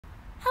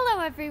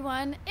Hello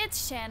everyone,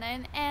 it's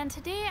Shannon, and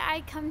today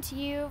I come to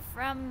you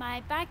from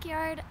my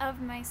backyard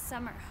of my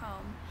summer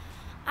home.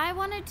 I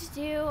wanted to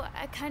do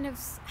a kind of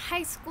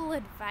high school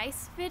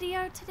advice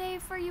video today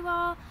for you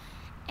all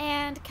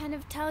and kind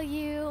of tell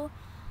you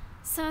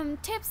some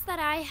tips that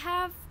I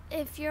have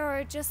if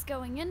you're just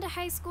going into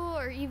high school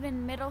or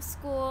even middle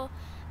school,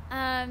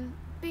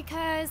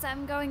 because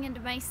I'm going into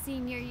my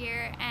senior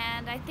year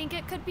and I think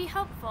it could be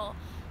helpful.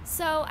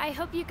 So I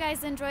hope you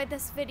guys enjoyed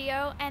this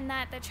video and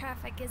that the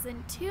traffic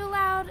isn't too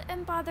loud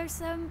and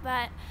bothersome,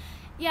 but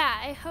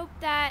yeah, I hope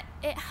that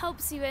it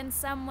helps you in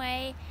some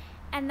way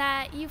and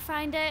that you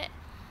find it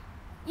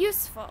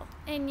useful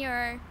in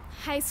your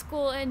high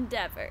school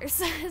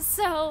endeavors.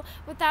 So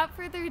without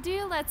further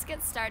ado, let's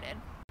get started.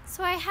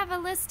 So I have a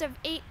list of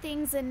 8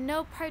 things in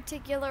no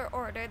particular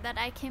order that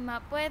I came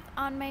up with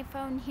on my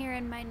phone here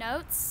in my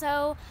notes.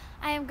 So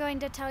I am going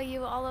to tell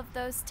you all of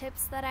those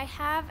tips that I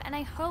have, and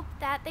I hope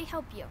that they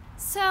help you.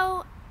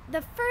 So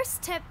the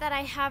first tip that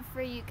I have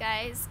for you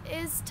guys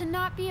is to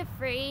not be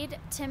afraid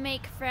to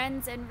make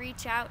friends and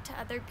reach out to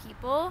other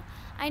people.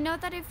 I know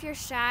that if you're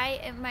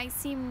shy, it might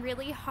seem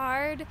really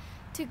hard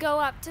to go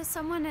up to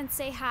someone and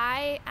say,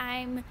 "Hi,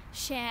 I'm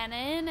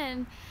Shannon,"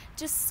 and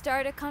just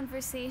start a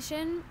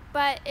conversation,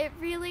 but it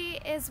really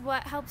is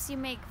what helps you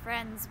make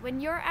friends. When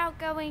you're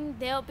outgoing,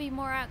 they'll be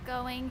more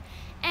outgoing.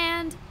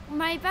 And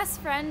my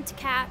best friend,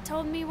 Kat,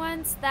 told me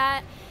once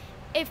that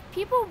if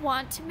people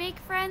want to make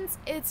friends,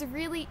 it's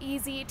really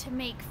easy to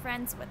make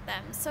friends with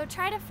them. So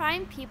try to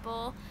find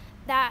people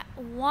that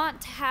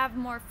want to have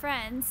more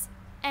friends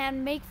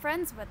and make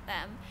friends with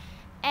them.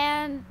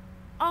 And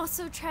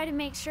also try to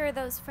make sure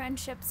those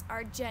friendships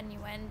are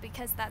genuine,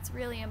 because that's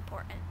really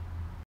important.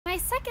 My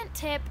second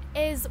tip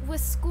is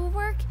with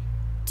schoolwork,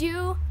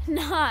 do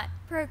not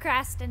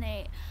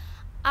procrastinate.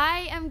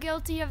 I am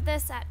guilty of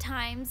this at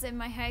times in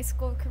my high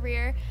school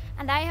career,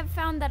 and I have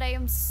found that I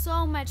am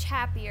so much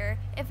happier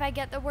if I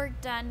get the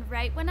work done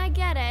right when I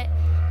get it,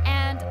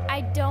 and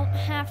I don't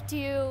have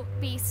to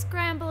be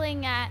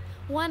scrambling at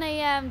 1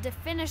 a.m. to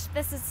finish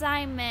this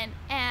assignment,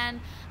 and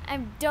I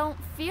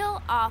don't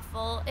feel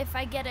awful if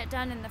I get it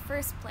done in the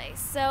first place.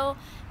 So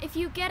if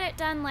you get it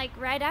done like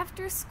right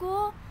after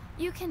school,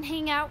 you can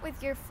hang out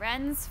with your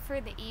friends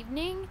for the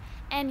evening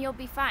and you'll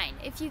be fine.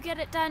 If you get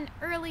it done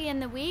early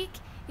in the week,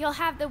 you'll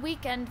have the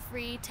weekend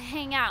free to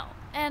hang out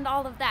and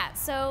all of that.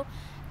 So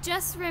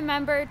just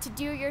remember to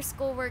do your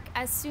schoolwork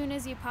as soon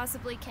as you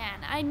possibly can.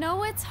 I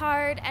know it's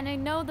hard, and I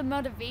know the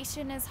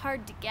motivation is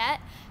hard to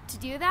get to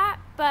do that,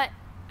 but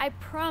I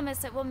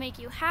promise it will make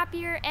you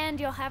happier and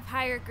you'll have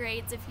higher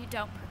grades if you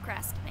don't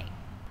procrastinate.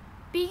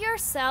 Be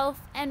yourself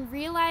and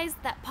realize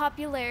that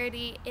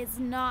popularity is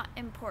not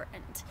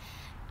important.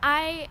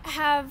 I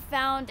have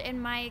found in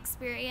my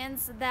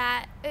experience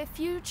that if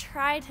you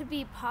try to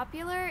be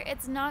popular,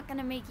 it's not going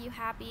to make you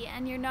happy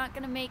and you're not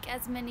going to make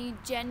as many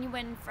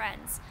genuine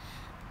friends.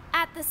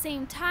 At the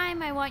same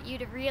time, I want you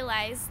to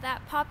realize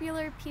that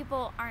popular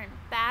people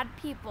aren't bad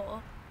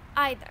people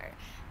either.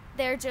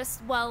 They're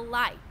just well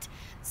liked.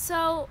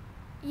 So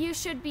you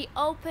should be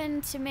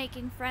open to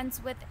making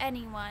friends with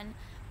anyone,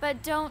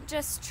 but don't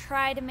just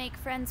try to make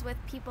friends with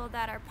people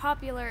that are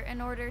popular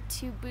in order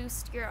to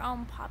boost your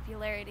own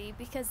popularity,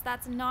 because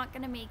that's not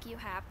going to make you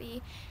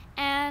happy.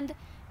 And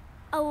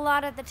a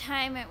lot of the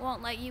time it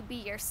won't let you be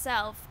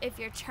yourself if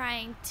you're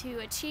trying to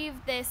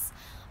achieve this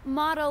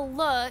model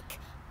look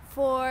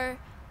for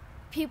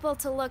people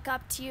to look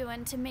up to you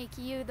and to make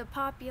you the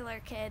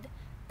popular kid.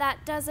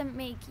 That doesn't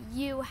make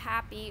you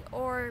happy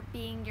or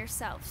being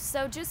yourself.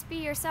 So just be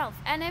yourself.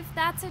 And if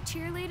that's a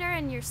cheerleader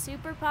and you're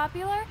super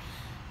popular,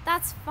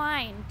 that's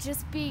fine.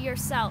 Just be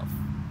yourself.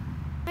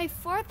 My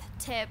fourth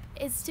tip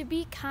is to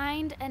be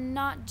kind and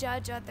not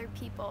judge other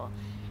people.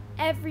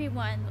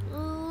 Everyone,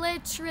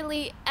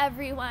 literally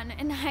everyone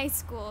in high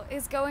school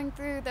is going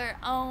through their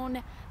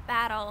own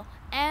battle,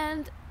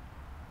 and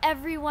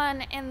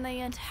everyone in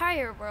the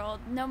entire world,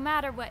 no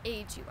matter what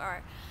age you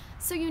are.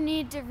 So you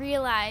need to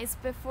realize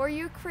before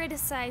you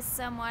criticize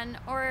someone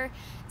or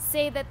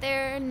say that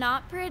they're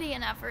not pretty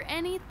enough or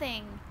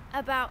anything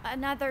about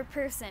another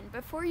person,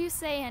 before you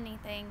say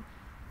anything,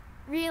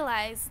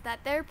 realize that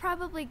they're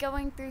probably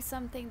going through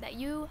something that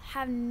you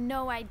have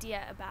no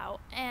idea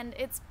about, and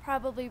it's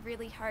probably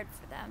really hard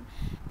for them,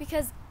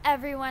 because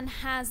everyone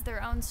has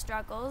their own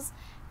struggles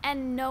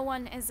and no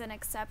one is an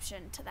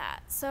exception to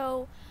that.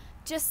 So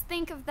just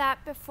think of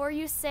that before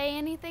you say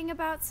anything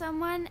about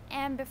someone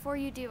and before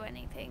you do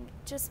anything.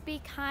 Just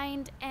be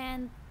kind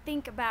and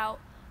think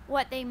about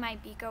what they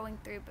might be going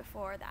through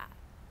before that.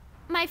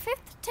 My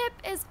fifth tip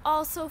is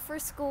also for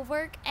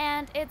schoolwork,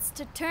 and it's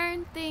to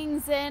turn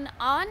things in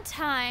on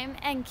time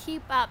and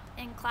keep up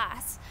in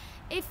class.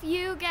 If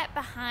you get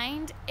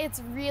behind,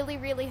 it's really,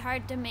 really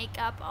hard to make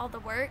up all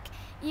the work.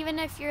 Even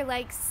if you're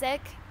like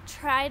sick,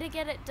 try to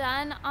get it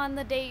done on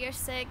the day you're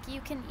sick. You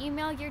can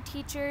email your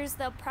teachers,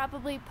 they'll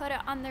probably put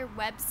it on their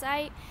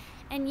website,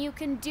 and you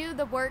can do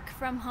the work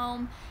from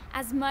home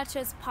as much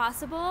as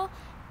possible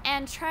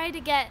and try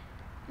to get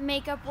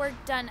makeup work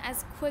done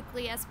as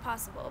quickly as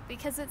possible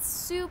because it's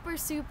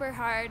super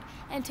hard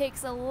and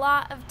takes a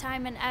lot of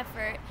time and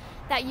effort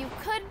that you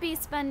could be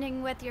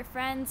spending with your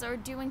friends or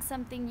doing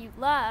something you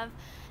love,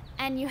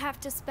 and you have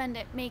to spend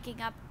it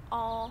making up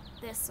all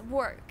this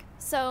work.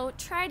 So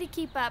try to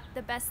keep up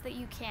the best that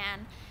you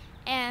can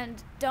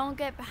and don't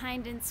get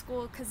behind in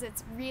school because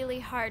it's really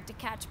hard to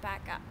catch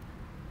back up.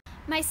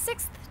 My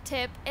 6th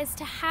tip is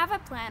to have a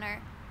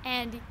planner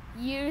and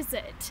use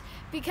it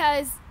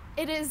because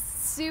it is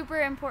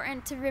super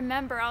important to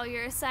remember all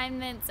your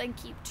assignments and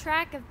keep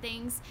track of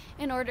things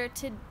in order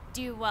to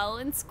do well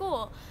in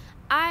school.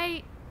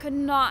 I could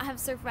not have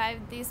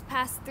survived these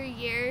past 3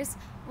 years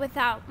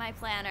without my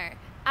planner.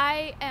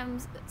 I am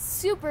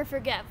super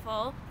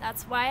forgetful.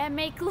 That's why I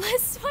make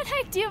lists when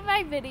I do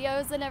my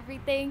videos and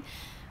everything.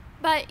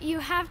 But you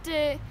have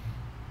to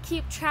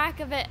keep track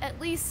of it at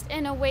least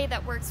in a way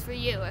that works for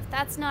you. If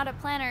that's not a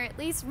planner, at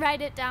least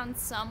write it down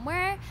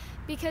somewhere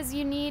because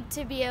you need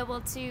to be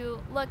able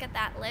to look at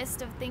that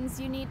list of things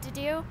you need to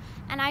do.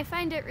 And I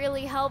find it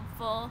really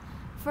helpful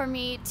for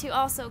me to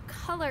also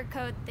color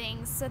code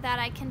things so that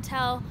I can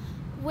tell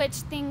which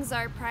things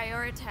are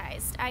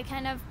prioritized. I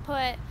kind of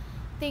put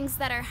things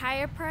that are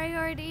higher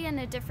priority in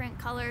a different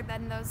color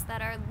than those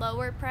that are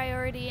lower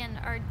priority and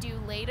are due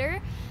later.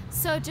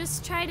 So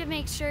just try to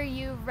make sure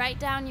you write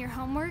down your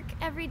homework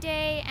every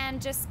day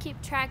and just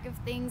keep track of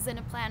things in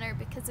a planner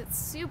because it's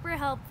super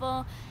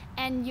helpful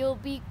and you'll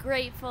be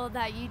grateful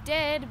that you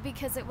did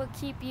because it will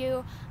keep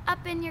you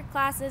up in your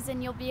classes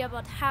and you'll be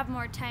able to have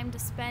more time to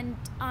spend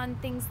on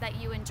things that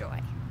you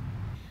enjoy.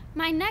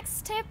 My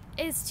next tip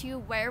is to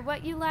wear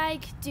what you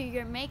like, do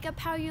your makeup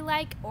how you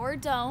like or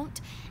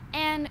don't,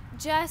 and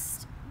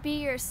just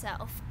be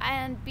yourself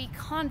and be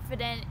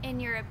confident in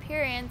your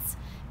appearance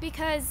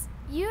because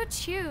you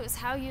choose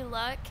how you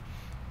look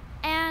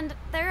and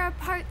there are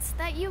parts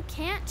that you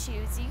can't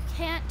choose. You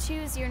can't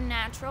choose your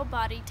natural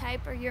body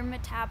type or your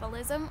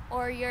metabolism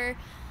or your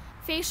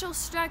facial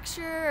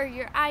structure or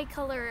your eye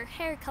color or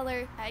hair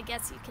color. I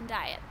guess you can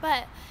dye it,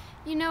 but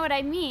you know what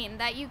I mean,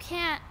 that you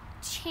can't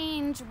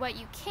change what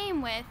you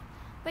came with,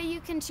 but you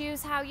can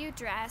choose how you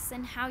dress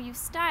and how you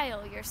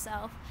style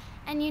yourself,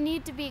 and you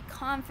need to be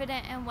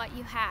confident in what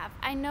you have.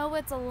 I know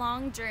it's a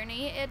long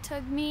journey. It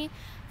took me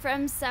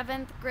from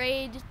 7th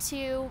grade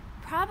to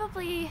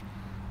probably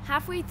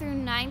halfway through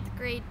 9th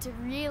grade to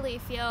really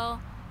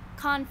feel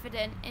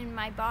confident in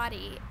my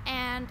body,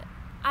 and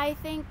I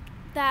think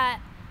that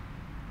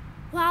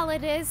while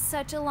it is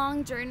such a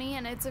long journey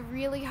and it's a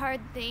really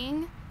hard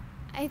thing,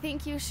 I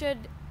think you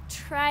should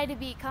try to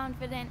be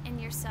confident in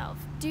yourself.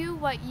 Do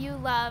what you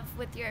love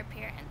with your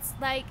appearance.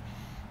 Like,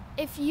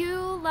 if you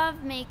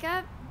love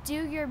makeup,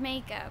 do your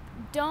makeup.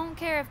 Don't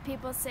care if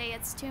people say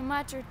it's too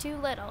much or too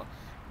little.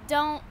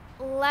 Don't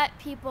let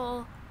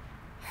people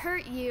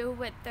hurt you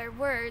with their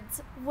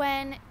words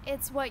when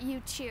it's what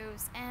you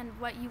choose and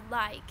what you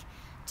like.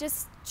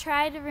 Just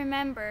try to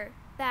remember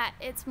that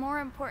it's more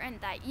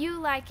important that you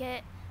like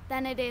it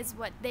than it is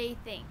what they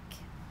think.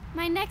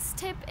 My next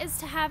tip is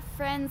to have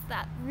friends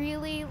that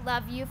really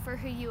love you for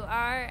who you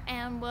are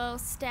and will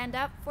stand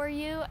up for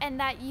you, and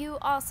that you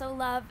also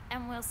love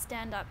and will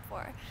stand up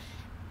for.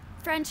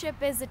 Friendship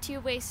is a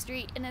two-way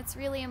street, and it's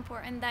really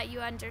important that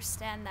you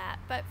understand that.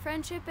 But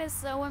friendship is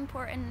so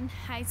important in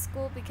high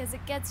school because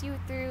it gets you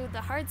through the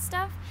hard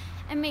stuff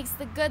and makes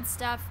the good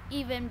stuff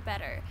even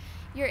better.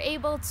 You're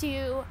able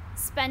to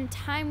spend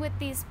time with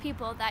these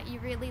people that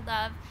you really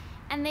love,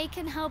 and they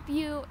can help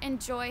you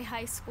enjoy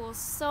high school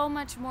so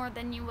much more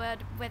than you would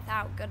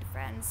without good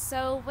friends.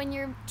 So when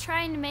you're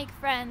trying to make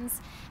friends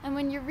and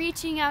when you're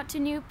reaching out to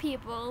new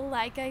people,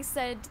 like I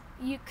said,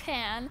 you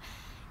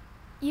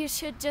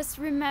should just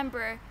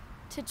remember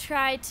to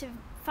try to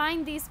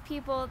find these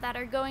people that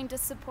are going to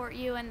support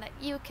you and that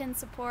you can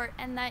support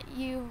and that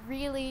you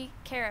really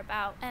care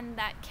about and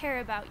that care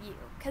about you,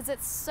 because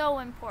it's so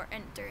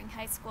important during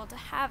high school to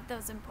have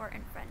those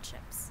important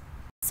friendships.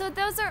 So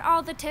those are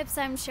all the tips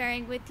I'm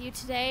sharing with you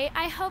today.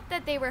 I hope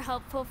that they were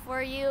helpful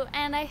for you,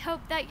 and I hope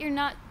that you're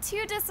not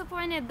too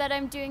disappointed that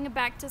I'm doing a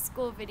back to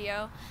school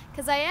video,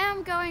 because I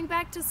am going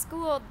back to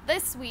school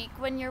this week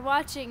when you're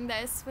watching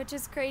this, which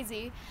is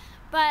crazy.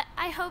 But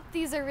I hope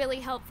these are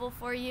really helpful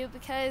for you,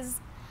 because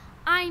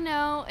I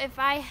know if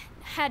I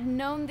had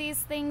known these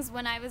things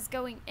when I was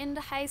going into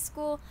high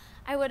school,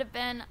 I would have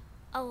been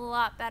a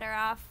lot better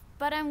off.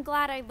 But I'm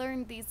glad I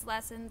learned these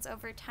lessons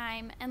over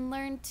time and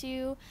learned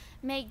to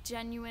make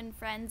genuine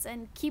friends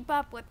and keep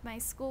up with my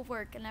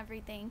schoolwork and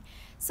everything.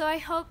 So I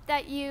hope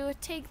that you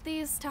take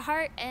these to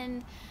heart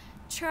and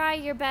try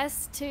your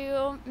best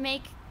to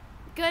make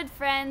good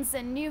friends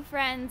and new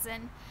friends,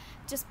 and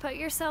just put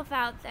yourself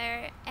out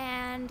there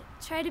and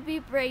try to be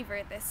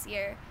braver this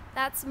year.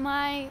 That's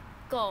my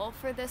goal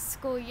for this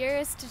school year,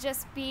 is to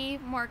just be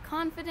more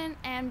confident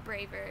and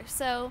braver.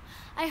 So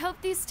I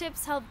hope these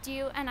tips helped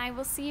you, and I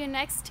will see you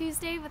next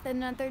Tuesday with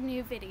another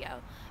new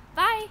video.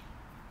 Bye!